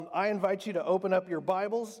I invite you to open up your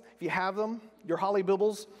Bibles, if you have them, your Holly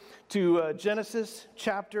Bibles, to Genesis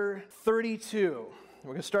chapter 32. We're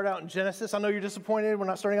going to start out in Genesis. I know you're disappointed we're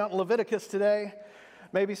not starting out in Leviticus today.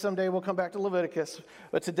 Maybe someday we'll come back to Leviticus.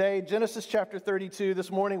 But today, Genesis chapter 32,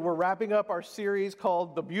 this morning, we're wrapping up our series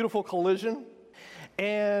called The Beautiful Collision.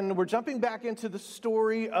 And we're jumping back into the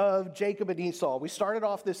story of Jacob and Esau. We started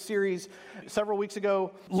off this series several weeks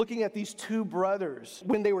ago looking at these two brothers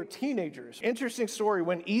when they were teenagers. Interesting story,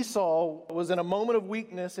 when Esau was in a moment of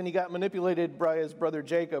weakness and he got manipulated by his brother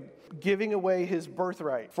Jacob, giving away his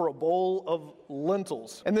birthright for a bowl of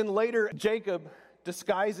lentils. And then later, Jacob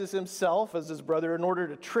disguises himself as his brother in order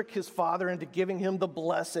to trick his father into giving him the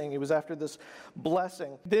blessing. He was after this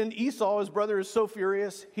blessing. Then Esau, his brother, is so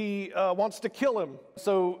furious, he wants to kill him.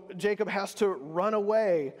 So Jacob has to run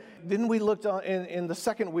away. Then we looked in the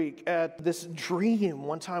second week at this dream.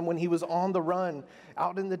 One time when he was on the run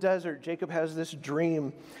out in the desert, Jacob has this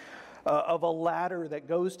dream of a ladder that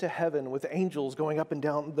goes to heaven with angels going up and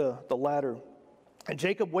down the ladder. And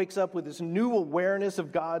Jacob wakes up with this new awareness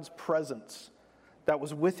of God's presence that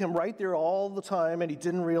was with him right there all the time, and he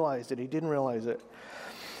didn't realize it.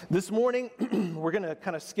 This morning, we're going to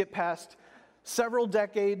kind of skip past several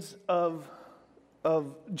decades of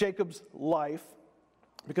Jacob's life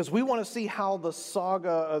because we want to see how the saga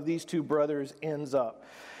of these two brothers ends up.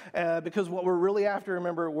 Because what we're really after,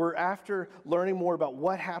 remember, we're after learning more about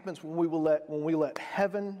what happens when we let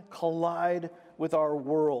heaven collide with our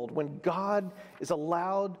world, when God is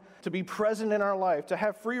allowed to be present in our life, to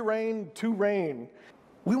have free reign to reign.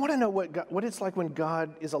 We want to know what it's like when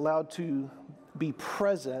God is allowed to be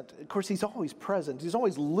present. Of course, he's always present. He's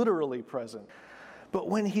always literally present. But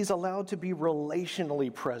when he's allowed to be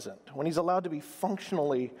relationally present, when he's allowed to be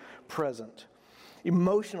functionally present,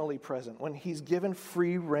 emotionally present, when he's given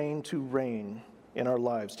free reign to reign in our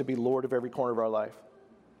lives, to be Lord of every corner of our life.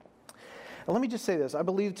 And let me just say this. I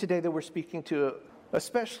believe today that we're speaking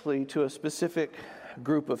especially to a specific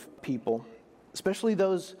group of people, especially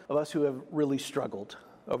those of us who have really struggled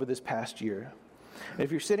over this past year. And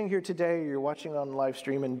if you're sitting here today, or you're watching on live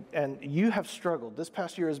stream, and you have struggled, this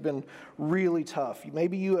past year has been really tough.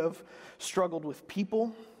 Maybe you have struggled with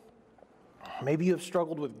people. Maybe you have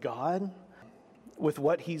struggled with God, with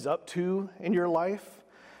what he's up to in your life.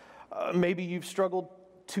 Maybe you've struggled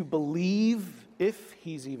to believe if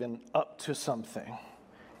he's even up to something.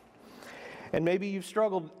 And maybe you've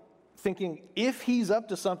struggled thinking, if he's up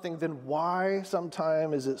to something, then why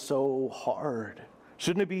sometime is it so hard?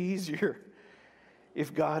 Shouldn't it be easier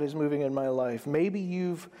if God is moving in my life? Maybe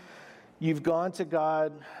you've gone to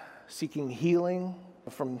God seeking healing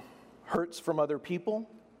from hurts from other people.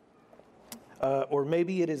 Or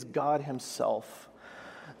maybe it is God himself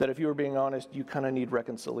that, if you were being honest, you kind of need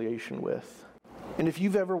reconciliation with. And if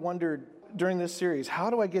you've ever wondered during this series, how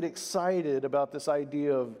do I get excited about this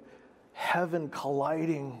idea of heaven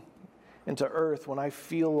colliding into earth when I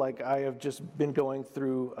feel like I have just been going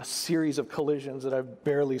through a series of collisions that I'm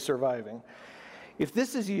barely surviving? If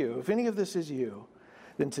this is you, if any of this is you,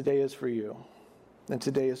 then today is for you. Then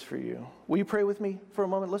today is for you. Will you pray with me for a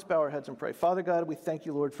moment? Let's bow our heads and pray. Father God, we thank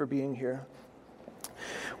you, Lord, for being here.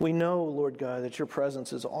 We know, Lord God, that your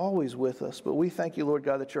presence is always with us, but we thank you, Lord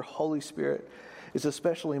God, that your Holy Spirit is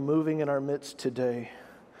especially moving in our midst today.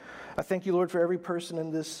 I thank you, Lord, for every person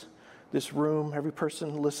in this room, every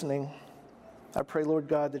person listening. I pray, Lord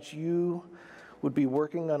God, that you would be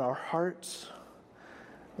working on our hearts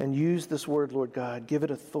and use this word, Lord God. Give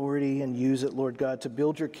it authority and use it, Lord God, to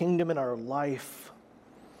build your kingdom in our life.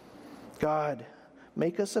 God,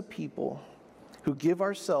 make us a people who give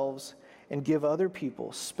ourselves and give other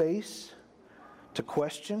people space to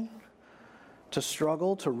question, to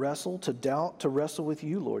struggle, to wrestle, to doubt, to wrestle with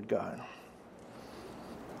you, Lord God.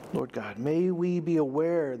 Lord God, may we be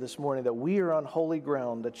aware this morning that we are on holy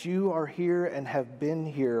ground, that you are here and have been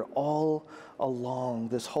here all along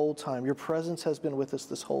this whole time. Your presence has been with us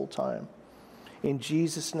this whole time. In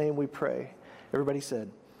Jesus' name we pray. Everybody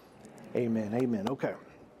said, amen, amen. Okay,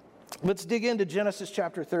 let's dig into Genesis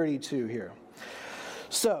chapter 32 here.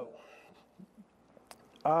 So,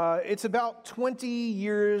 it's about 20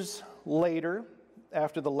 years later,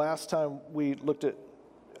 after the last time we looked at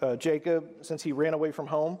Jacob, since he ran away from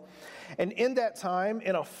home. And in that time,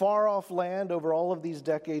 in a far-off land, over all of these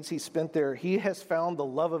decades he spent there, he has found the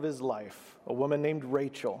love of his life, a woman named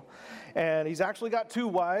Rachel. And he's actually got two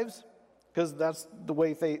wives, because that's the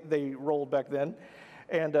way they rolled back then.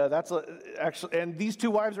 And and these two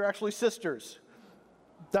wives are actually sisters.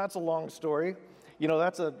 That's a long story. You know,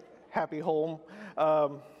 that's a happy home.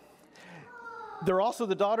 They're also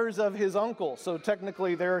the daughters of his uncle, so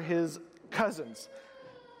technically they're his cousins.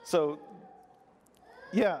 So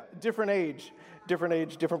Yeah, different age,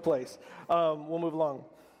 different place. We'll move along.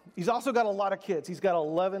 He's also got a lot of kids. He's got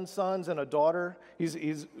 11 sons and a daughter.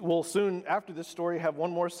 We'll soon, after this story, have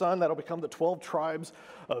one more son that'll become the 12 tribes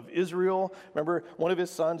of Israel. Remember, one of his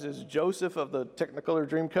sons is Joseph of the Technicolor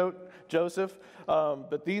Dreamcoat, Joseph.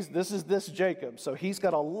 But this is Jacob. So he's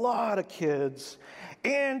got a lot of kids.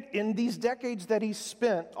 And in these decades that he's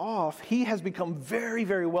spent off, he has become very,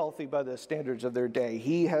 very wealthy by the standards of their day.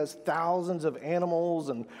 He has thousands of animals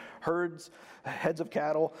and herds, heads of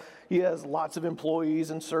cattle. He has lots of employees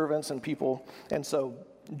and servants and people. And so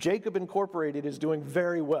Jacob Incorporated is doing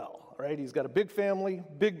very well, right? He's got a big family,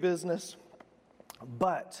 big business.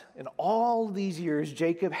 But in all these years,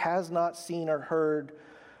 Jacob has not seen or heard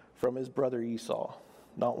from his brother Esau,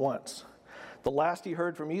 not once. The last he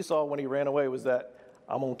heard from Esau when he ran away was that,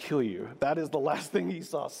 "I'm going to kill you." That is the last thing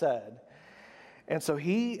Esau said. And so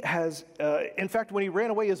he has, in fact, when he ran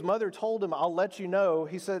away, his mother told him, "I'll let you know."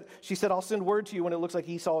 She said, "I'll send word to you when it looks like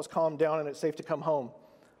Esau has calmed down and it's safe to come home."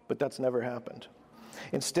 But that's never happened.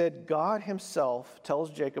 Instead, God himself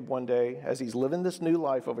tells Jacob one day, as he's living this new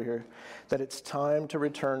life over here, that it's time to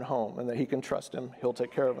return home and that he can trust him. He'll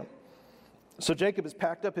take care of him. So Jacob has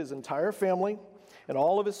packed up his entire family and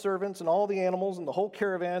all of his servants and all the animals and the whole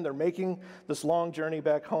caravan. They're making this long journey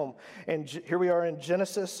back home. And here we are in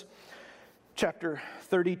Genesis chapter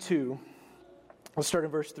 32. Let's start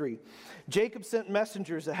in verse 3. Jacob sent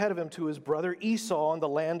messengers ahead of him to his brother Esau in the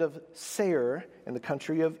land of Seir in the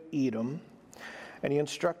country of Edom. And he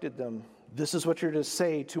instructed them, "This is what you're to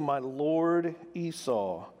say to my lord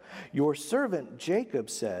Esau. Your servant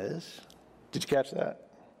Jacob says," did you catch that?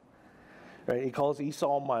 Right? He calls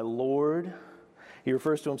Esau my lord. He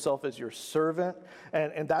refers to himself as your servant,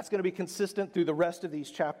 and that's going to be consistent through the rest of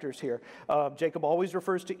these chapters here. Jacob always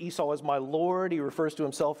refers to Esau as my lord. He refers to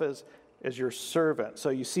himself as your servant. So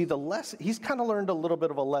you see the lesson. He's kind of learned a little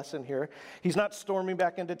bit of a lesson here. He's not storming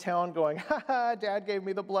back into town going, "Ha ha, Dad gave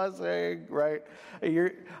me the blessing," right?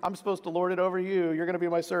 I'm supposed to lord it over you. You're going to be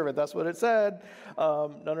my servant. That's what it said.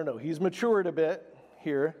 No. He's matured a bit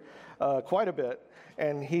here, quite a bit,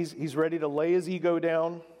 and he's ready to lay his ego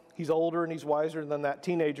down. He's older and he's wiser than that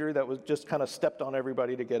teenager that was just kind of stepped on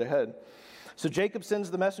everybody to get ahead. So Jacob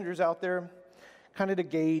sends the messengers out there kind of to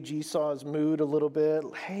gauge Esau's mood a little bit.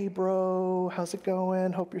 "Hey, bro, how's it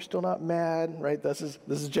going? Hope you're still not mad," right? This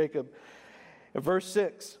is Jacob. In verse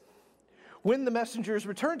 6, when the messengers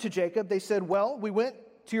returned to Jacob, they said, "Well, we went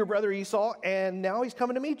to your brother Esau, and now he's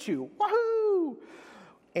coming to meet you. Wahoo!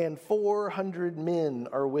 And 400 men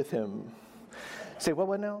are with him." Say,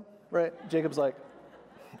 what now? Right? Jacob's like,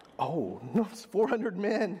 "Oh, no, it's 400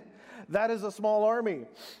 men. That is a small army.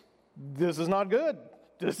 This is not good.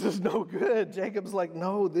 This is no good." Jacob's like,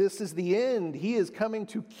 "No, this is the end. He is coming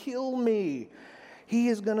to kill me. He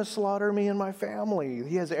is going to slaughter me and my family."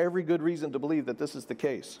 He has every good reason to believe that this is the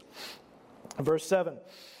case. Verse 7,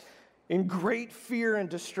 in great fear and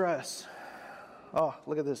distress. Oh,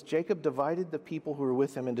 look at this. Jacob divided the people who were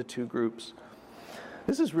with him into two groups.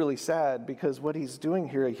 This is really sad because what he's doing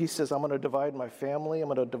here, he says, "I'm going to divide my family, I'm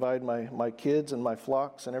going to divide my kids and my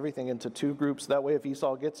flocks and everything into two groups. That way if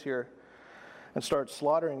Esau gets here and starts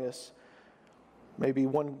slaughtering us, maybe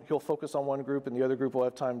he'll focus on one group and the other group will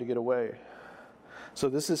have time to get away." So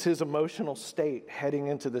this is his emotional state heading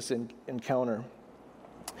into this encounter.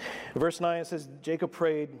 In verse 9 it says, Jacob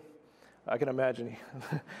prayed, I can imagine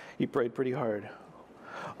he prayed pretty hard.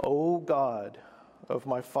 "O God of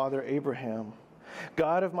my father Abraham,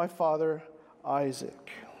 God of my father Isaac."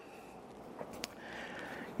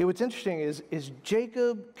 What's interesting is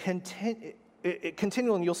Jacob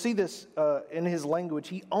continually, and you'll see this in his language,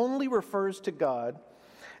 he only refers to God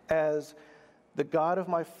as the God of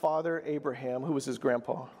my father Abraham, who was his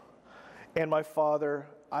grandpa, and my father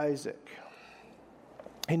Isaac.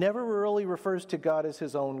 He never really refers to God as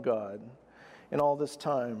his own God in all this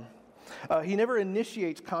time. He never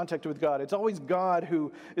initiates contact with God. It's always God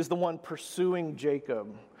who is the one pursuing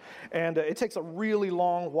Jacob. And it takes a really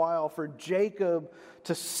long while for Jacob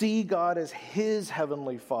to see God as his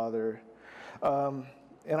heavenly father.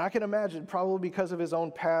 And I can imagine, probably because of his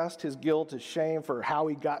own past, his guilt, his shame for how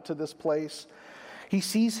he got to this place, he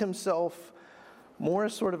sees himself more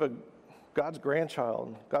as sort of God's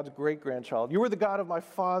grandchild, God's great-grandchild. "You were the God of my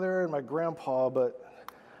father and my grandpa, but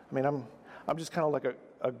I mean, I'm just kind of like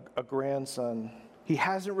a grandson." He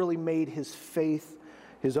hasn't really made his faith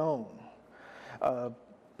his own,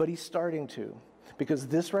 but he's starting to, because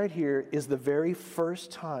this right here is the very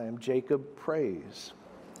first time Jacob prays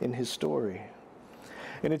in his story.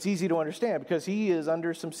 And it's easy to understand because he is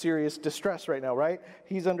under some serious distress right now, right?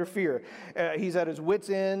 He's under fear. He's at his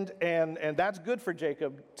wit's end, and that's good for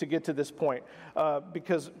Jacob to get to this point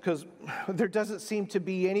because there doesn't seem to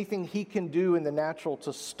be anything he can do in the natural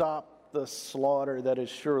to stop the slaughter that is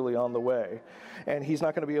surely on the way. And he's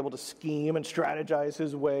not going to be able to scheme and strategize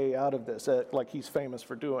his way out of this like he's famous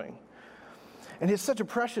for doing. And it's such a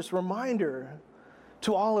precious reminder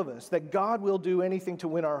to all of us that God will do anything to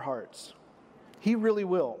win our hearts. He really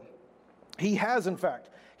will. He has, in fact.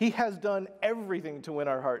 He has done everything to win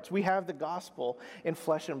our hearts. We have the gospel in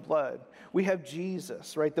flesh and blood. We have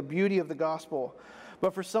Jesus, right? The beauty of the gospel.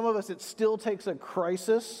 But for some of us, it still takes a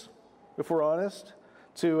crisis, if we're honest,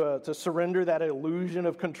 to surrender that illusion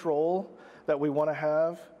of control that we want to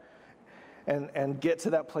have and get to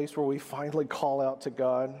that place where we finally call out to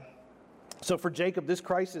God. So for Jacob, this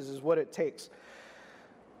crisis is what it takes.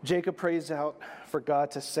 Jacob prays out for God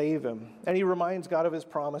to save him, and he reminds God of his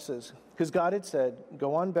promises, because God had said,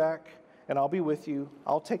 go on back, and I'll be with you.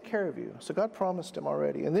 I'll take care of you. So God promised him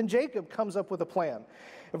already. And then Jacob comes up with a plan.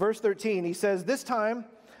 In verse 13, he says, this time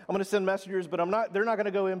I'm going to send messengers, but they're not going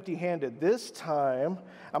to go empty-handed. This time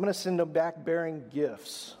I'm going to send them back bearing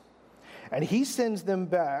gifts. And he sends them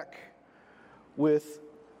back with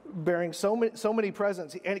bearing so many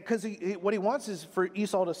presents, and because what he wants is for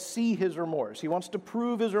Esau to see his remorse. He wants to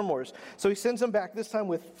prove his remorse. So he sends them back this time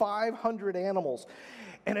with 500 animals,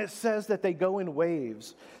 and it says that they go in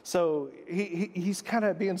waves. So he's kind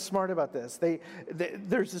of being smart about this.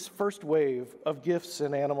 There's this first wave of gifts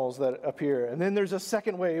and animals that appear, and then there's a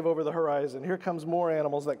second wave over the horizon. Here comes more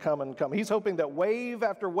animals that come and come. He's hoping that wave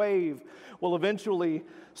after wave will eventually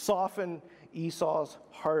soften Esau's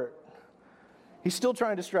heart. He's still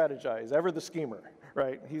trying to strategize, ever the schemer,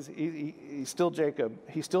 right? He's still Jacob.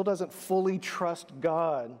 He still doesn't fully trust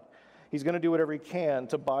God. He's going to do whatever he can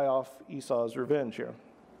to buy off Esau's revenge here.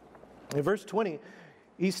 In verse 20,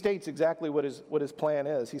 he states exactly what his plan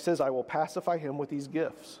is. He says, I will pacify him with these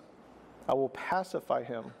gifts. I will pacify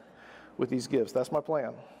him with these gifts. That's my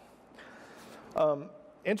plan.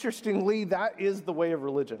 Interestingly, that is the way of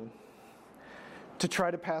religion, to try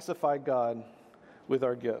to pacify God with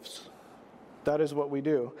our gifts. That is what we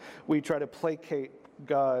do. We try to placate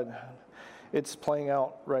God. It's playing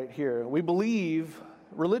out right here. We believe,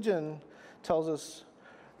 religion tells us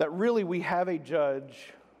that really we have a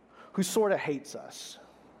judge who sort of hates us.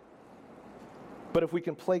 But if we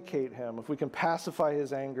can placate him, if we can pacify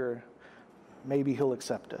his anger, maybe he'll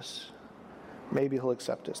accept us. Maybe he'll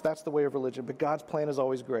accept us. That's the way of religion. But God's plan is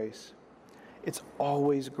always grace. It's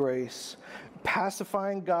always grace.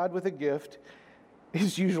 Pacifying God with a gift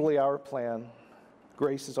is usually our plan.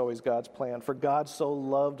 Grace is always God's plan. For God so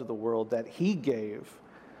loved the world that he gave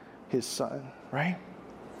his son, right?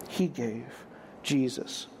 He gave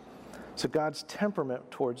Jesus. So God's temperament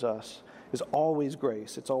towards us is always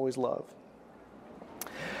grace. It's always love.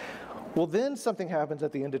 Well, then something happens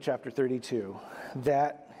at the end of chapter 32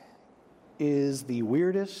 that is the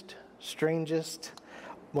weirdest, strangest,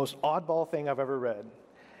 most oddball thing I've ever read.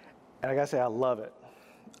 And I gotta say, I love it.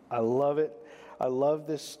 I love it. I love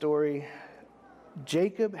this story.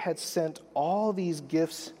 Jacob had sent all these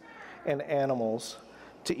gifts and animals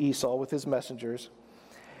to Esau with his messengers.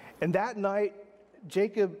 And that night,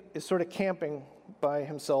 Jacob is sort of camping by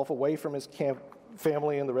himself away from his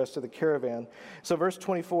family and the rest of the caravan. So verse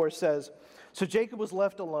 24 says, so Jacob was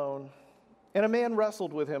left alone, and a man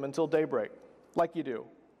wrestled with him until daybreak, like you do.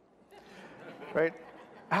 Right?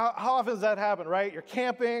 How often does that happen, right? You're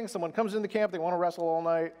camping, someone comes into the camp, they want to wrestle all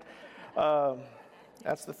night.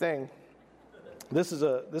 That's the thing. This is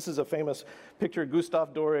a famous picture,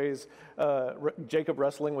 Gustave Doré's Jacob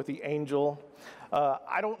wrestling with the angel.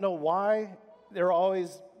 I don't know why they're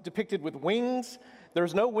always depicted with wings.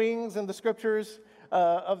 There's no wings in the scriptures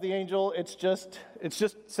of the angel. It just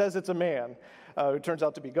says it's a man who turns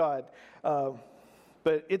out to be God.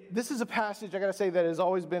 But this is a passage, I got to say, that has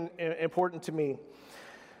always been important to me.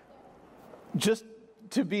 Just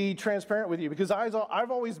to be transparent with you, because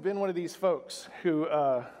I've always been one of these folks who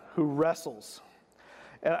wrestles.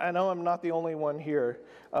 And I know I'm not the only one here,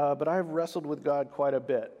 but I've wrestled with God quite a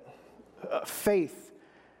bit. Faith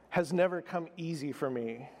has never come easy for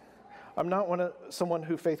me. I'm not someone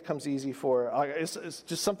who faith comes easy for. It's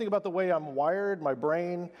just something about the way I'm wired, my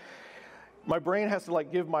brain. My brain has to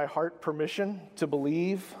give my heart permission to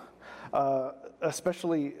believe,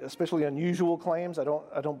 especially unusual claims. I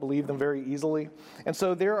don't believe them very easily. And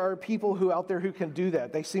so there are people out there who can do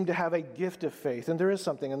that. They seem to have a gift of faith, and there is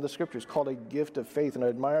something in the scriptures called a gift of faith, and I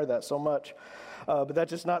admire that so much. But that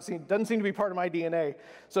just doesn't seem to be part of my DNA.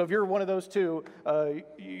 So if you're one of those two,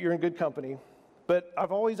 you're in good company. But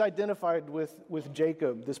I've always identified with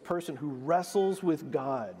Jacob, this person who wrestles with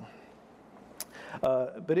God.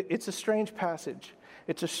 But it's a strange passage.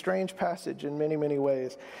 It's a strange passage in many, many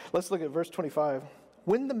ways. Let's look at verse 25.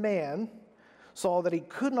 When the man saw that he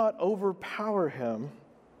could not overpower him,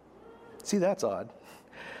 see, that's odd.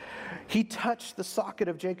 He touched the socket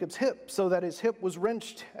of Jacob's hip so that his hip was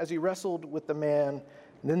wrenched as he wrestled with the man.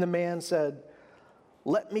 And then the man said,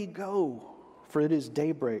 "Let me go, for it is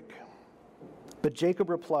daybreak." But Jacob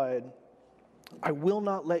replied, "I will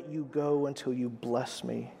not let you go until you bless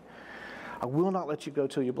me. I will not let you go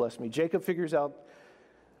till you bless me." Jacob figures out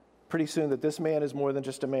pretty soon that this man is more than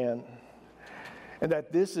just a man, and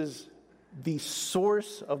that this is the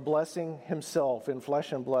source of blessing himself in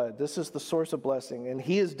flesh and blood. This is the source of blessing, and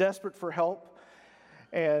he is desperate for help,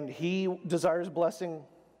 and he desires blessing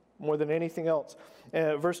more than anything else.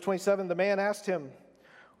 Verse 27, the man asked him,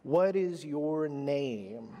 "What is your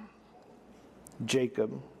name?"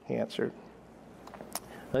 "Jacob," he answered.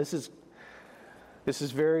 This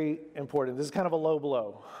is very important. This is kind of a low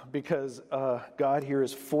blow because God here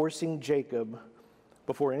is forcing Jacob,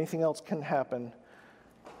 before anything else can happen,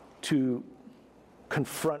 to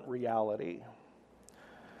confront reality,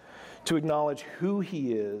 to acknowledge who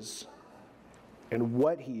he is and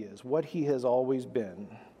what he is, what he has always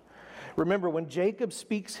been. Remember, when Jacob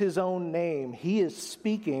speaks his own name, he is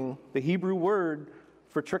speaking the Hebrew word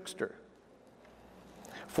for trickster.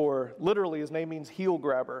 For literally, his name means heel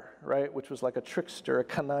grabber, right? Which was like a trickster, a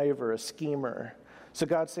conniver, a schemer. So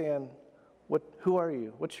God's saying, who are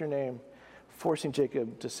you? What's your name? Forcing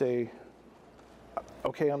Jacob to say,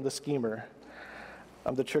 okay, I'm the schemer.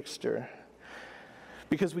 I'm the trickster.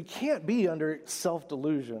 Because we can't be under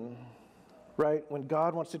self-delusion, right? When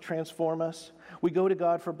God wants to transform us, we go to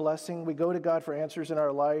God for blessing. We go to God for answers in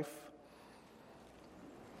our life.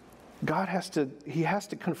 He has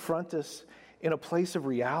to confront us in a place of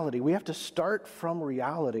reality. We have to start from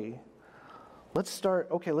reality. Let's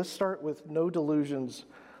start with no delusions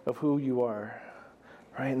of who you are,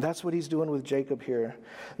 right? And that's what he's doing with Jacob here.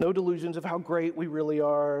 No delusions of how great we really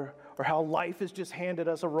are, or how life has just handed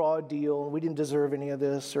us a raw deal and we didn't deserve any of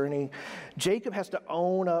this or any. Jacob has to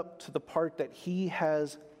own up to the part that he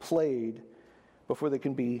has played before there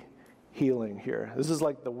can be healing here. This is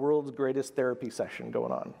like the world's greatest therapy session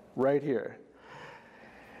going on right here.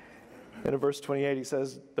 And in verse 28, he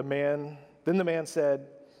says, then the man said,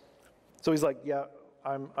 so he's like, yeah,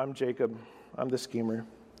 I'm Jacob. I'm the schemer.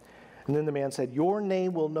 And then the man said, "Your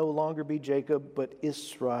name will no longer be Jacob, but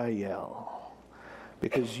Israel,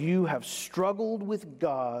 because you have struggled with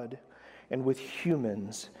God and with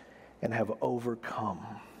humans and have overcome."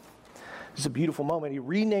 This is a beautiful moment. He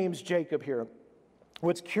renames Jacob here.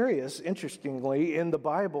 What's curious, interestingly, in the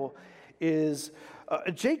Bible is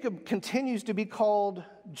Jacob continues to be called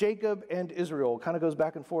Jacob and Israel. Kind of goes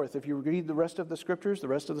back and forth. If you read the rest of the scriptures, the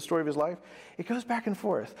rest of the story of his life, it goes back and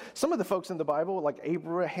forth. Some of the folks in the Bible, like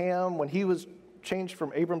Abraham, when he was changed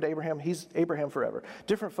from Abram to Abraham, he's Abraham forever.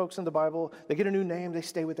 Different folks in the Bible, they get a new name, they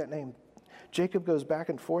stay with that name. Jacob goes back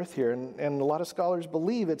and forth here, and a lot of scholars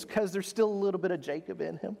believe it's because there's still a little bit of Jacob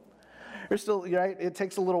in him. There's still, right? It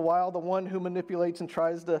takes a little while. The one who manipulates and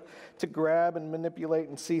tries to grab and manipulate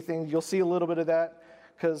and see things, you'll see a little bit of that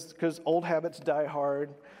because old habits die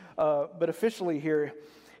hard. But officially here,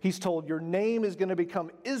 he's told your name is going to become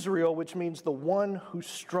Israel, which means the one who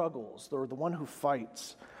struggles, or the one who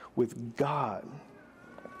fights with God.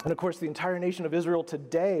 And of course, the entire nation of Israel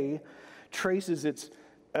today traces its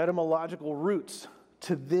etymological roots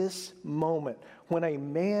to this moment when a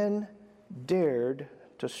man dared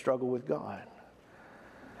to struggle with God.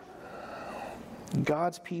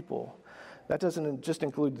 God's people. That doesn't just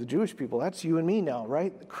include the Jewish people. That's you and me now,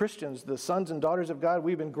 right? The Christians, the sons and daughters of God,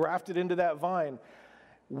 we've been grafted into that vine.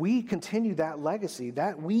 We continue that legacy.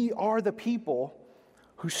 That we are the people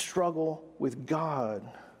who struggle with God.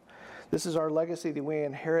 This is our legacy that we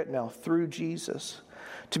inherit now through Jesus.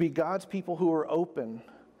 To be God's people who are open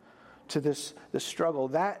to this struggle.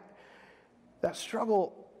 That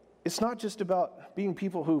struggle, it's not just about being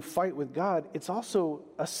people who fight with God. It's also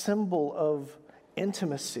a symbol of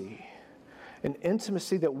intimacy. An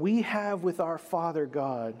intimacy that we have with our Father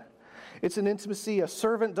God. It's an intimacy a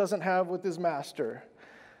servant doesn't have with his master,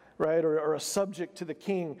 right? Or a subject to the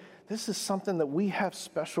king. This is something that we have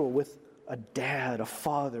special with a dad, a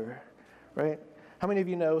father, right? How many of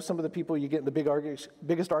you know some of the people you get in the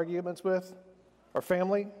biggest arguments with are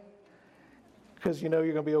family? Because you know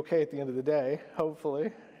you're going to be okay at the end of the day,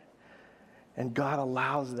 hopefully. And God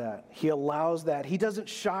allows that. He allows that. He doesn't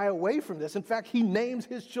shy away from this. In fact, he names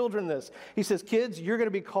his children this. He says, kids, you're going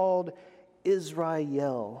to be called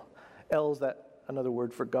Israel. El's that another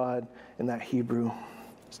word for God in that Hebrew.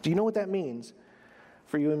 Do you know what that means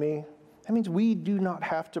for you and me? That means we do not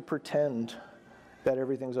have to pretend that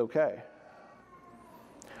everything's okay.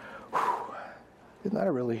 Whew. Isn't that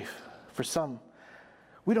a relief for some?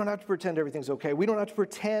 We don't have to pretend everything's okay. We don't have to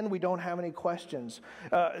pretend we don't have any questions.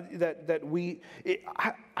 I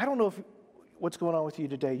don't know what's going on with you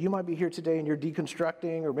today. You might be here today and you're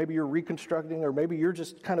deconstructing, or maybe you're reconstructing, or maybe you're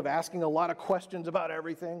just kind of asking a lot of questions about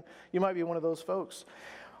everything. You might be one of those folks.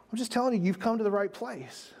 I'm just telling you, you've come to the right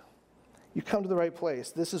place. You've come to the right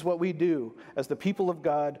place. This is what we do as the people of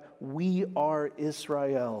God. We are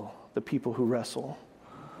Israel, the people who wrestle.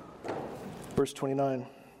 Verse 29,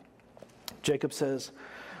 Jacob says,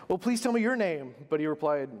 well, please tell me your name. But he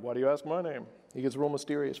replied, why do you ask my name? He gets real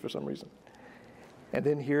mysterious for some reason. And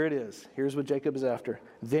then here it is. Here's what Jacob is after.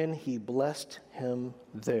 Then he blessed him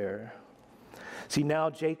there. See, now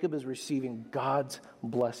Jacob is receiving God's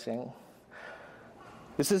blessing.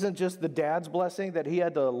 This isn't just the dad's blessing that he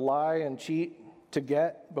had to lie and cheat to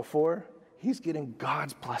get before. He's getting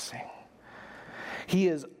God's blessing. He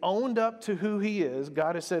is owned up to who he is.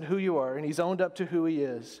 God has said who you are, and he's owned up to who he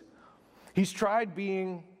is. He's tried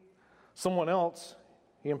being someone else.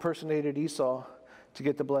 He impersonated Esau to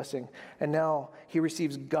get the blessing. And now he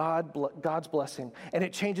receives God's blessing. And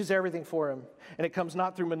it changes everything for him. And it comes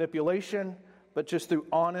not through manipulation, but just through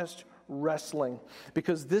honest wrestling.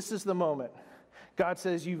 Because this is the moment. God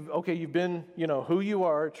says, you've been, who you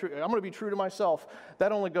are. I'm going to be true to myself.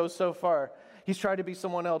 That only goes so far. He's tried to be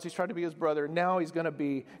someone else. He's tried to be his brother. Now he's going to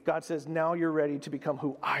be, God says, now you're ready to become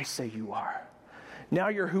who I say you are. Now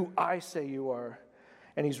you're who I say you are.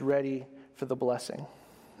 And he's ready for the blessing.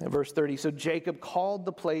 In verse 30, so Jacob called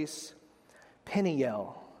the place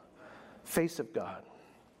Peniel, face of God.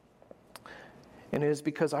 And it is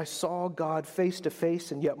because I saw God face to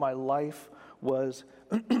face, and yet my life was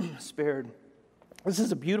spared. This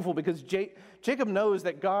is beautiful because Jacob knows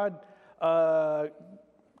that God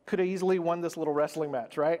could have easily won this little wrestling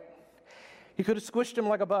match, right? He could have squished him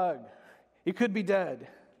like a bug. He could be dead.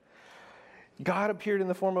 God appeared in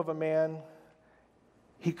the form of a man.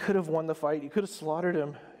 He could have won the fight. He could have slaughtered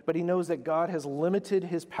him. But he knows that God has limited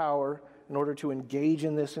his power in order to engage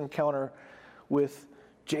in this encounter with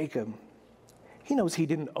Jacob. He knows he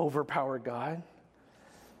didn't overpower God.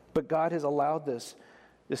 But God has allowed this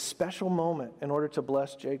special moment in order to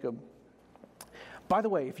bless Jacob. By the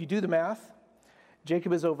way, if you do the math,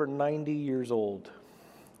 Jacob is over 90 years old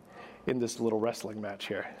in this little wrestling match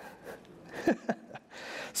here.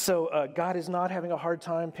 So God is not having a hard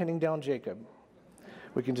time pinning down Jacob.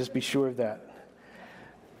 We can just be sure of that.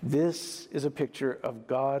 This is a picture of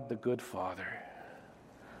God, the good Father,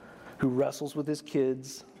 who wrestles with his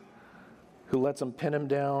kids, who lets them pin him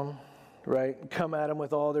down, right? Come at him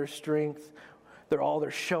with all their strength.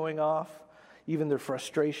 They're showing off, even their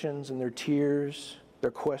frustrations and their tears, their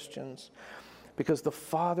questions. Because the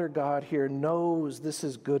Father God here knows this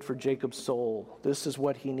is good for Jacob's soul. This is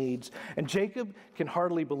what he needs. And Jacob can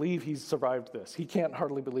hardly believe he's survived this. He can't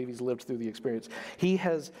hardly believe he's lived through the experience. He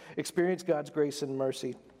has experienced God's grace and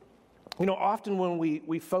mercy. Often when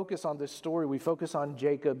we focus on this story, we focus on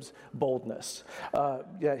Jacob's boldness.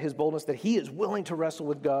 His boldness that he is willing to wrestle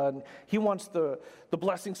with God. He wants the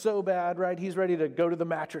blessing so bad, right? He's ready to go to the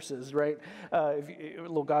mattresses, right? A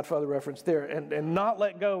little Godfather reference there. And not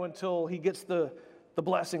let go until he gets the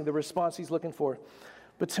blessing, the response he's looking for.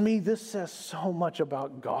 But to me, this says so much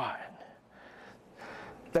about God.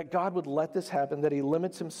 That God would let this happen, that he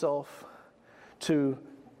limits himself till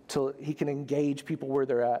he can engage people where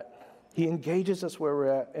they're at. He engages us where we're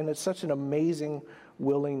at, and it's such an amazing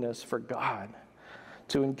willingness for God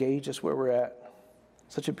to engage us where we're at.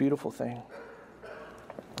 Such a beautiful thing.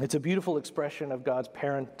 It's a beautiful expression of God's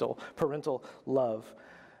parental love.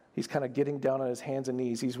 He's kind of getting down on his hands and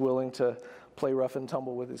knees. He's willing to play rough and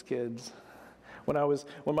tumble with his kids. When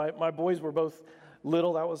my boys were both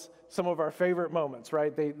little, that was some of our favorite moments,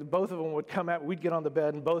 right? Both of them would come at me, we'd get on the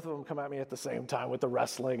bed, and both of them come at me at the same time with the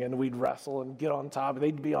wrestling, and we'd wrestle and get on top.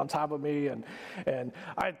 They'd be on top of me, and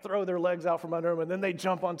I'd throw their legs out from under them, and then they'd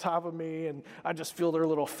jump on top of me, and I'd just feel their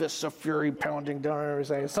little fists of fury pounding down and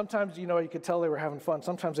everything. Sometimes, you could tell they were having fun.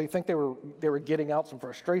 Sometimes they think they were getting out some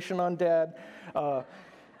frustration on Dad.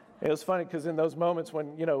 It was funny because in those moments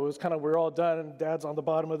when, it was kind of we're all done and Dad's on the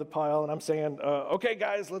bottom of the pile and I'm saying, okay,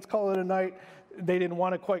 guys, let's call it a night. They didn't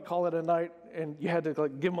want to quite call it a night, and you had to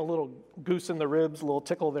give them a little goose in the ribs, a little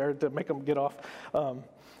tickle there to make them get off.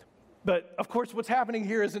 But, of course, what's happening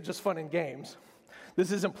here isn't just fun and games.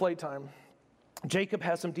 This isn't playtime. Jacob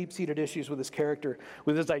has some deep-seated issues with his character,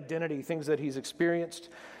 with his identity, things that he's experienced,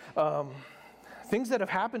 things that have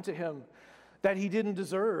happened to him that he didn't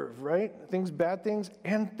deserve, right? Things, bad things,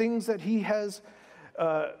 and things that he has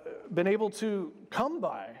been able to come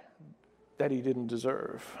by that he didn't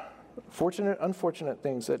deserve. Fortunate, unfortunate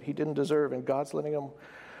things that he didn't deserve, and God's letting him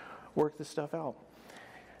work this stuff out.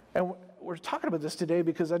 And we're talking about this today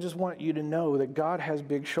because I just want you to know that God has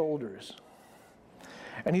big shoulders,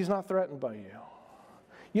 and he's not threatened by you.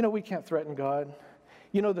 You know we can't threaten God.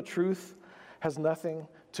 You know the truth has nothing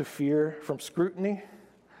to fear from scrutiny,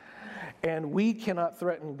 and we cannot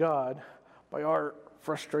threaten God by our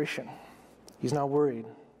frustration. He's not worried.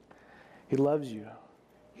 He loves you.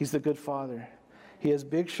 He's the good Father. He has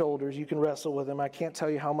big shoulders. You can wrestle with him. I can't tell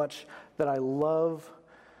you how much that I love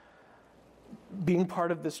being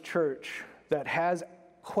part of this church that has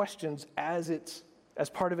questions as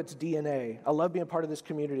part of its DNA. I love being part of this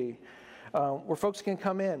community where folks can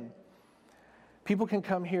come in. People can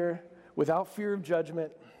come here without fear of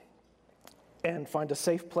judgment and find a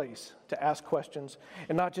safe place to ask questions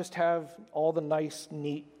and not just have all the nice,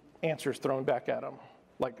 neat answers thrown back at them.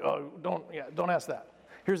 Like, oh, don't ask that.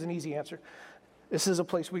 Here's an easy answer. This is a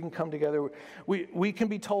place we can come together. We can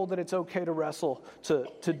be told that it's okay to wrestle,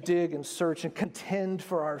 to dig and search and contend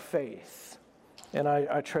for our faith. And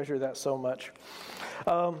I treasure that so much.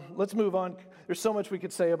 Let's move on. There's so much we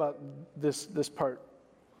could say about this part.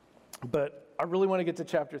 But I really want to get to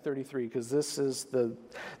chapter 33 because this is the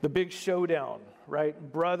big showdown, right?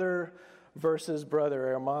 Brother versus brother,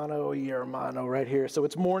 hermano y hermano right here. So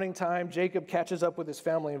it's morning time. Jacob catches up with his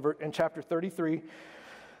family in chapter 33.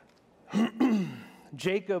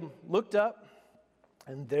 Jacob looked up,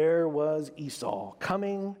 and there was Esau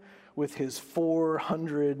coming with his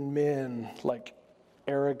 400 men, like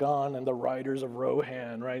Aragon and the riders of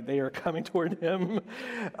Rohan, right? They are coming toward him.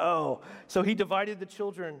 Oh, so he divided the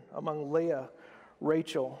children among Leah,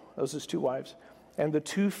 Rachel, those his two wives, and the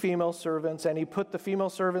two female servants, and he put the female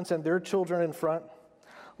servants and their children in front,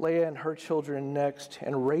 Leah and her children next,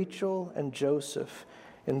 and Rachel and Joseph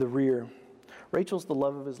in the rear. Rachel's the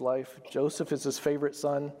love of his life. Joseph is his favorite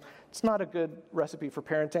son. It's not a good recipe for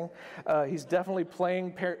parenting. He's definitely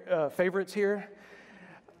playing favorites here,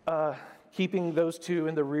 keeping those two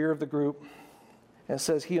in the rear of the group. And it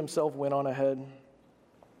says he himself went on ahead.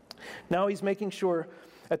 Now he's making sure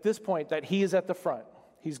at this point that he is at the front.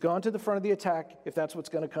 He's gone to the front of the attack if that's what's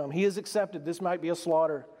going to come. He has accepted this might be a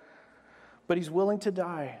slaughter, but he's willing to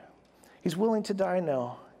die. He's willing to die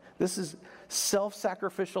now. This is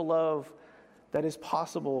self-sacrificial love that is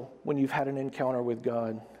possible when you've had an encounter with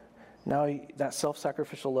God. Now that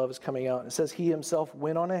self-sacrificial love is coming out. It says he himself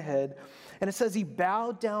went on ahead, and it says he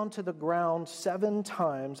bowed down to the ground 7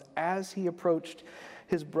 times as he approached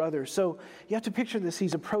his brother. So you have to picture this.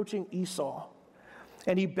 He's approaching Esau,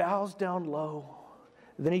 and he bows down low.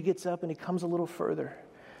 Then he gets up and he comes a little further,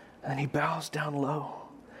 and he bows down low.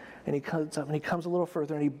 And he comes up and he comes a little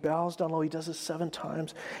further and he bows down low. He does this 7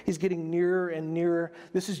 times. He's getting nearer and nearer.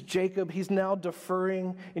 This is Jacob. He's now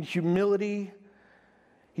deferring in humility.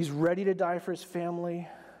 He's ready to die for his family.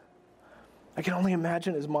 I can only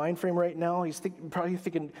imagine his mind frame right now. He's probably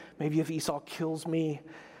thinking, maybe if Esau kills me,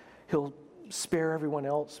 he'll spare everyone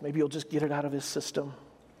else. Maybe he'll just get it out of his system.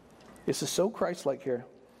 This is so Christ-like here.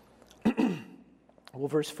 Well,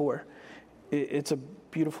 verse 4, it's a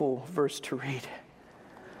beautiful verse to read.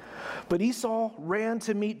 But Esau ran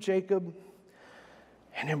to meet Jacob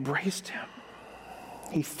and embraced him.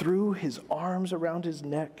 He threw his arms around his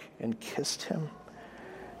neck and kissed him,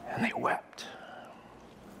 and they wept.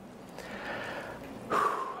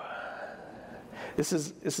 This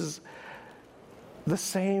is the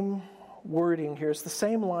same wording here. It's the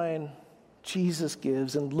same line Jesus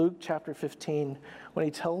gives in Luke chapter 15 when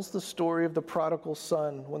he tells the story of the prodigal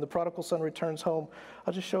son. When the prodigal son returns home,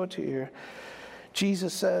 I'll just show it to you here.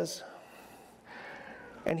 Jesus says,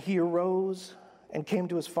 and he arose and came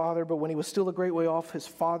to his father, but when he was still a great way off, his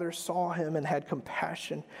father saw him and had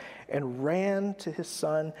compassion and ran to his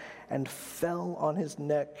son and fell on his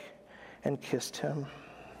neck and kissed him.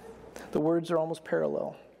 The words are almost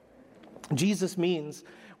parallel. Jesus means,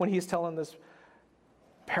 when he's telling this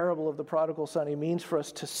parable of the prodigal son, he means for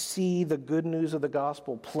us to see the good news of the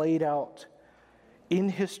gospel played out in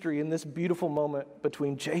history in this beautiful moment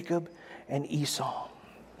between Jacob and Esau.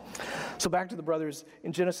 So back to the brothers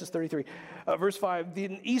in Genesis 33. Verse 5,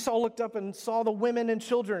 then Esau looked up and saw the women and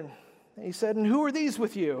children. And he said, and who are these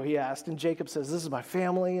with you? He asked. And Jacob says, this is my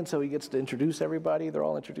family. And so he gets to introduce everybody. They're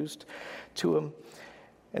all introduced to him.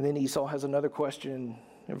 And then Esau has another question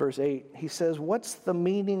in verse 8. He says, what's the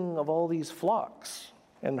meaning of all these flocks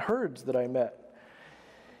and herds that I met?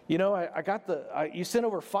 You know, I got you sent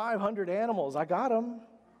over 500 animals. I got them.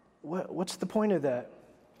 What's the point of that?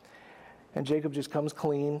 And Jacob just comes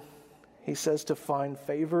clean, He says to find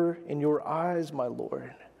favor in your eyes, my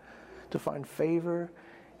Lord. To find favor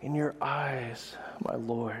in your eyes, my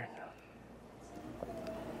Lord.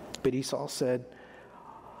 But Esau said,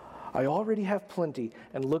 I already have plenty.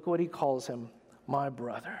 And look what he calls him, my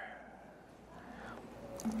brother.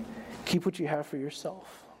 Keep what you have for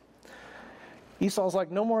yourself. Esau's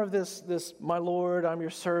like, no more of this, my Lord, I'm your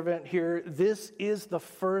servant here. This is the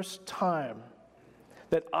first time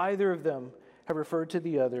that either of them have referred to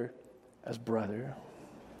the other as brother.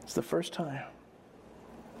 It's the first time.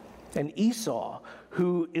 And Esau,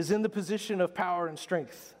 who is in the position of power and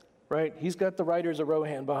strength, right? He's got the riders of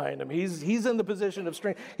Rohan behind him. He's in the position of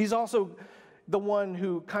strength. He's also the one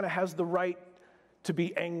who kind of has the right to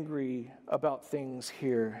be angry about things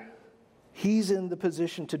here. He's in the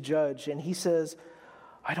position to judge, and he says,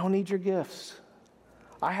 I don't need your gifts.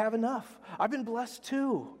 I have enough. I've been blessed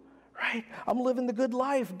too, right? I'm living the good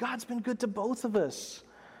life. God's been good to both of us.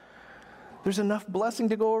 There's enough blessing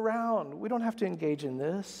to go around. We don't have to engage in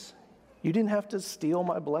this. You didn't have to steal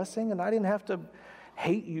my blessing, and I didn't have to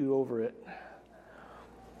hate you over it.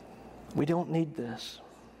 We don't need this.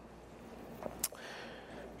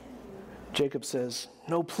 Jacob says,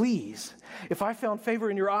 no, please. If I found favor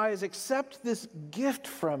in your eyes, accept this gift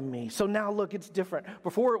from me. So now look, it's different.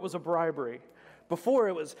 Before it was a bribery. Before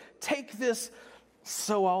it was, take this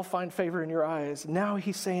so I'll find favor in your eyes. Now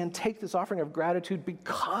he's saying, take this offering of gratitude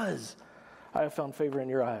because I have found favor in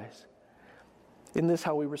your eyes. Isn't this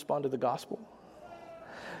how we respond to the gospel?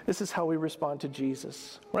 This is how we respond to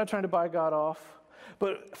Jesus. We're not trying to buy God off,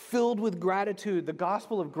 but filled with gratitude, the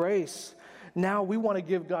gospel of grace. Now we want to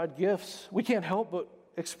give God gifts. We can't help but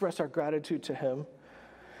express our gratitude to him,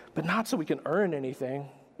 but not so we can earn anything.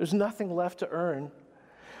 There's nothing left to earn,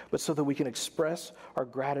 but so that we can express our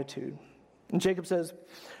gratitude. And Jacob says,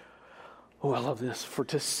 oh, I love this. For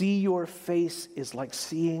to see your face is like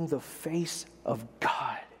seeing the face of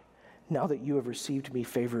God, now that you have received me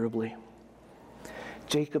favorably.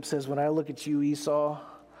 Jacob says, when I look at you, Esau,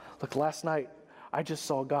 look, last night, I just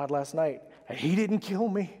saw God last night, and he didn't kill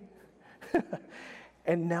me.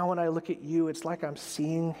 And now when I look at you, it's like I'm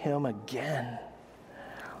seeing him again.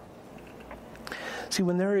 See,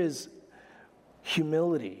 when there is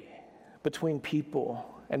humility between people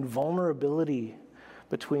and vulnerability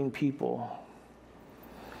between people,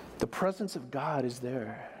 the presence of God is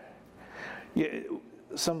there.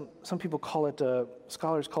 Some people call it,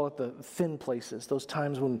 scholars call it the thin places, those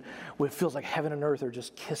times when it feels like heaven and earth are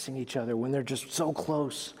just kissing each other, when they're just so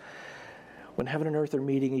close, when heaven and earth are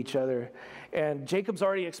meeting each other. And Jacob's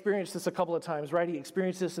already experienced this a couple of times, right? He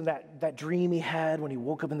experienced this in that dream he had when he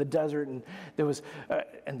woke up in the desert, and there was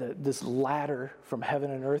this ladder from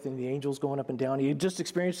heaven and earth and the angels going up and down. He had just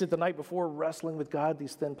experienced it the night before, wrestling with God,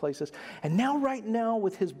 these thin places. And now, right now,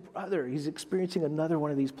 with his brother, he's experiencing another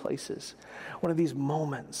one of these places, one of these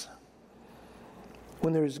moments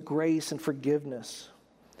when there's grace and forgiveness.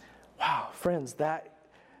 Wow, friends, that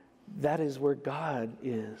is where God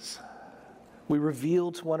is. We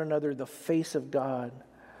reveal to one another the face of God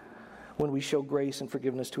when we show grace and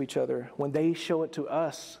forgiveness to each other. When they show it to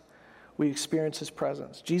us, we experience his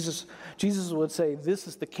presence. Jesus would say, this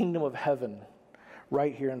is the kingdom of heaven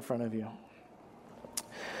right here in front of you.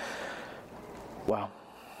 Wow.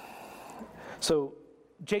 So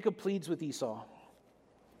Jacob pleads with Esau.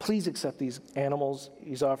 Please accept these animals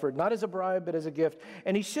he's offered, not as a bribe, but as a gift.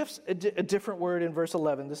 And he shifts a different word in verse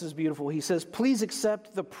 11. This is beautiful. He says, please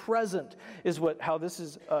accept the present, is how this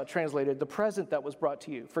is translated, the present that was brought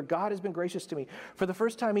to you. For God has been gracious to me. For the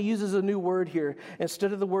first time, he uses a new word here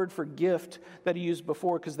instead of the word for gift that he used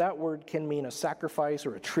before, because that word can mean a sacrifice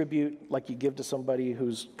or a tribute, like you give to somebody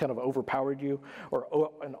who's kind of overpowered you, or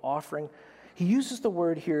an offering. He uses the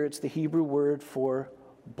word here, it's the Hebrew word for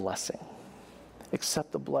blessing.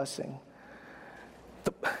 Accept the blessing.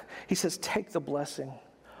 He says, take the blessing.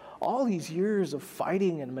 All these years of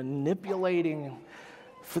fighting and manipulating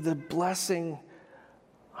for the blessing,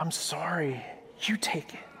 I'm sorry. You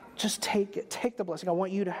take it. Just take it. Take the blessing. I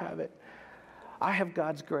want you to have it. I have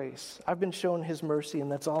God's grace. I've been shown his mercy,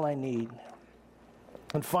 and that's all I need.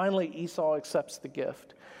 And finally, Esau accepts the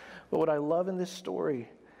gift. But what I love in this story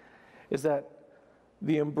is that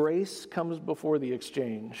the embrace comes before the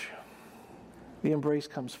exchange. The embrace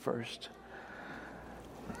comes first.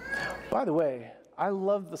 By the way, I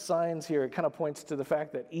love the signs here. It kind of points to the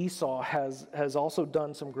fact that Esau has also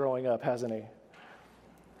done some growing up, hasn't he?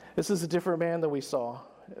 This is a different man than we saw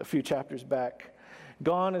a few chapters back.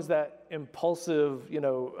 Gone is that impulsive,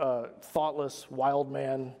 thoughtless, wild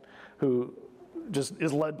man who just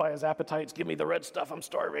is led by his appetites. Give me the red stuff, I'm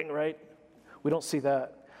starving, right? We don't see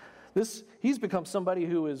that. He's become somebody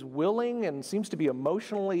who is willing and seems to be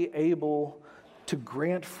emotionally able to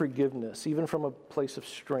grant forgiveness, even from a place of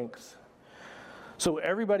strength. So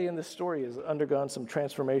everybody in this story has undergone some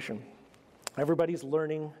transformation. Everybody's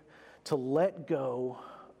learning to let go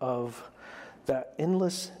of that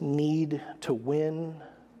endless need to win,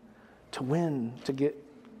 to get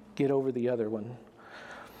over the other one.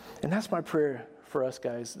 And that's my prayer for us,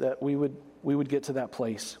 guys, that we would get to that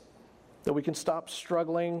place, that we can stop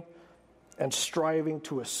struggling and striving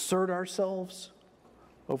to assert ourselves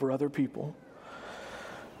over other people.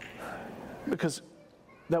 Because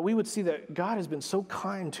that we would see that God has been so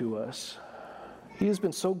kind to us. He has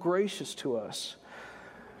been so gracious to us.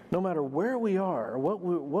 No matter where we are,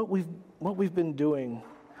 what we've been doing,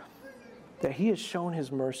 that He has shown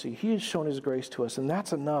His mercy. He has shown His grace to us, and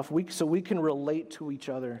that's enough. So we can relate to each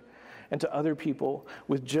other and to other people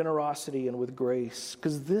with generosity and with grace,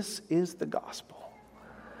 because this is the gospel.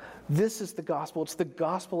 This is the gospel. It's the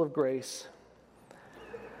gospel of grace,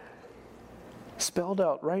 spelled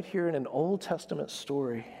out right here in an Old Testament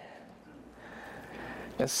story.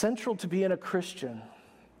 And central to being a Christian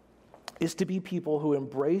is to be people who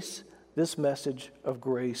embrace this message of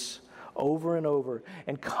grace over and over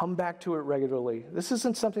and come back to it regularly. This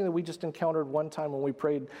isn't something that we just encountered one time when we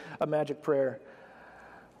prayed a magic prayer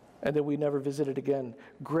and then we never visited again.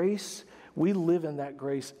 Grace, we live in that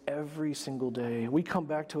grace every single day. We come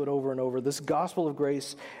back to it over and over. This gospel of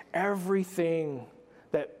grace, everything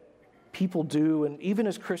that people do, and even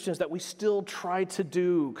as Christians that we still try to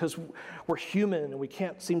do because we're human and we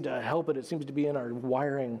can't seem to help it. It seems to be in our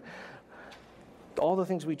wiring. All the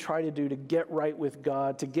things we try to do to get right with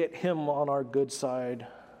God, to get Him on our good side,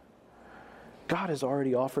 God has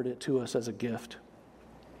already offered it to us as a gift.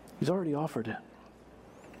 He's already offered it.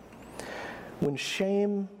 When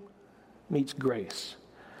shame meets grace,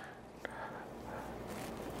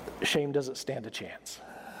 shame doesn't stand a chance.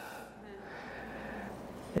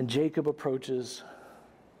 And Jacob approaches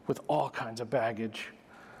with all kinds of baggage,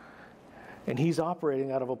 and he's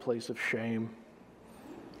operating out of a place of shame.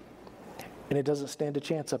 And it doesn't stand a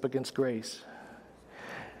chance up against grace.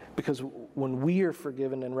 Because when we are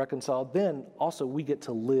forgiven and reconciled, then also we get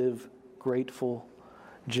to live grateful,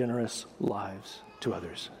 generous lives to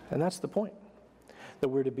others. And that's the point, that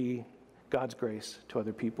we're to be God's grace to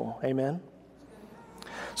other people. Amen?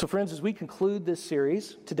 So friends, as we conclude this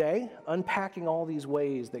series today, unpacking all these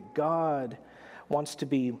ways that God wants to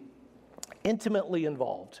be intimately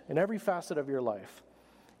involved in every facet of your life,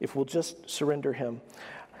 if we'll just surrender Him,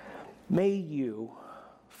 may you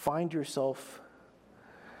find yourself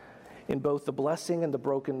in both the blessing and the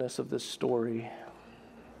brokenness of this story.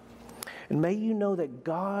 And may you know that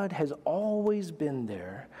God has always been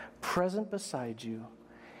there, present beside you,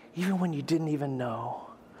 even when you didn't even know.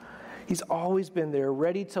 He's always been there,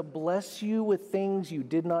 ready to bless you with things you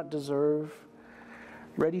did not deserve,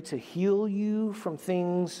 ready to heal you from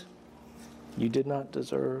things you did not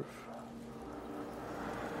deserve,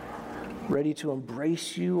 ready to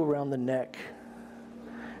embrace you around the neck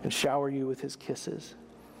and shower you with His kisses.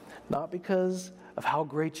 Not because of how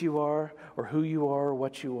great you are or who you are or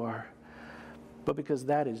what you are, but because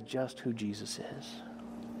that is just who Jesus is.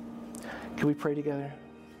 Can we pray together?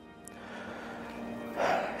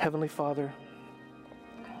 Heavenly Father,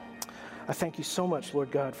 I thank You so much, Lord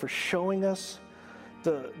God, for showing us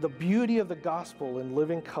the beauty of the gospel in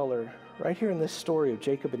living color right here in this story of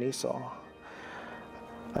Jacob and Esau.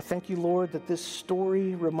 I thank You, Lord, that this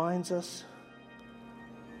story reminds us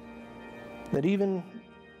that even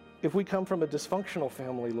if we come from a dysfunctional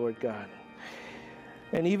family, Lord God,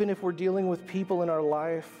 and even if we're dealing with people in our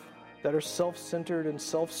life that are self-centered and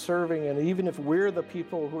self-serving, and even if we're the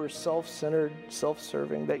people who are self-centered,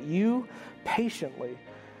 self-serving, that You patiently,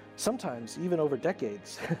 sometimes even over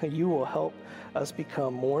decades, You will help us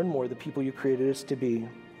become more and more the people You created us to be.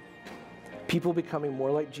 People becoming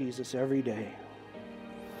more like Jesus every day.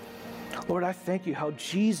 Lord, I thank You how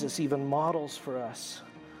Jesus even models for us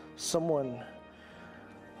someone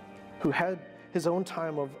who had his own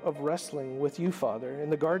time of wrestling with You, Father, in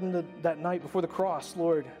the garden that night before the cross,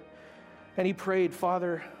 Lord. And he prayed,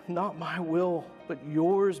 Father, not my will, but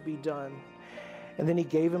Yours be done. And then he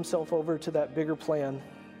gave himself over to that bigger plan.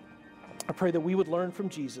 I pray that we would learn from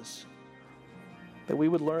Jesus, that we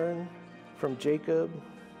would learn from Jacob,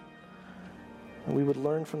 and we would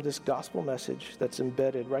learn from this gospel message that's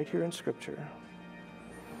embedded right here in Scripture,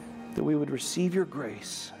 that we would receive Your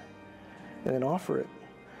grace and then offer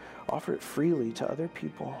it freely to other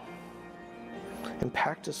people.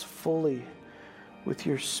 Impact us fully with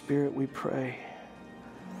Your Spirit, we pray.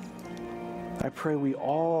 I pray we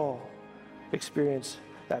all experience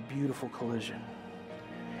that beautiful collision.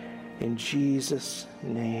 In Jesus'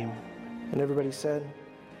 name. And everybody said,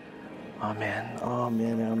 amen,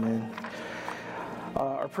 amen, amen.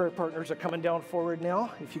 Our prayer partners are coming down forward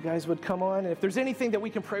now. If you guys would come on. And if there's anything that we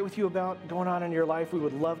can pray with you about going on in your life, we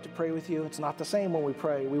would love to pray with you. It's not the same when we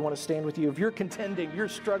pray. We want to stand with you. If you're contending, you're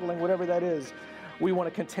struggling, whatever that is, we want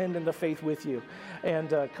to contend in the faith with you.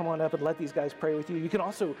 And come on up and let these guys pray with you. You can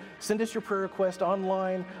also send us your prayer request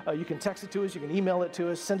online. You can text it to us. You can email it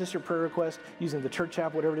to us. Send us your prayer request using the church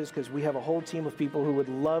app, whatever it is, because we have a whole team of people who would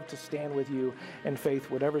love to stand with you in faith,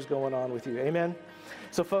 whatever's going on with you. Amen?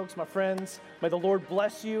 So, folks, my friends, may the Lord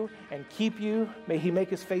bless you and keep you. May he make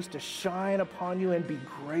his face to shine upon you and be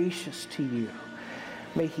gracious to you.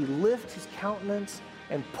 May he lift his countenance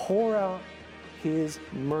and pour out his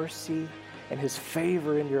mercy and his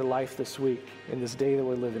favor in your life this week, in this day that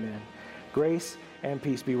we're living in. Grace and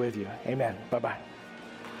peace be with you. Amen. Bye-bye.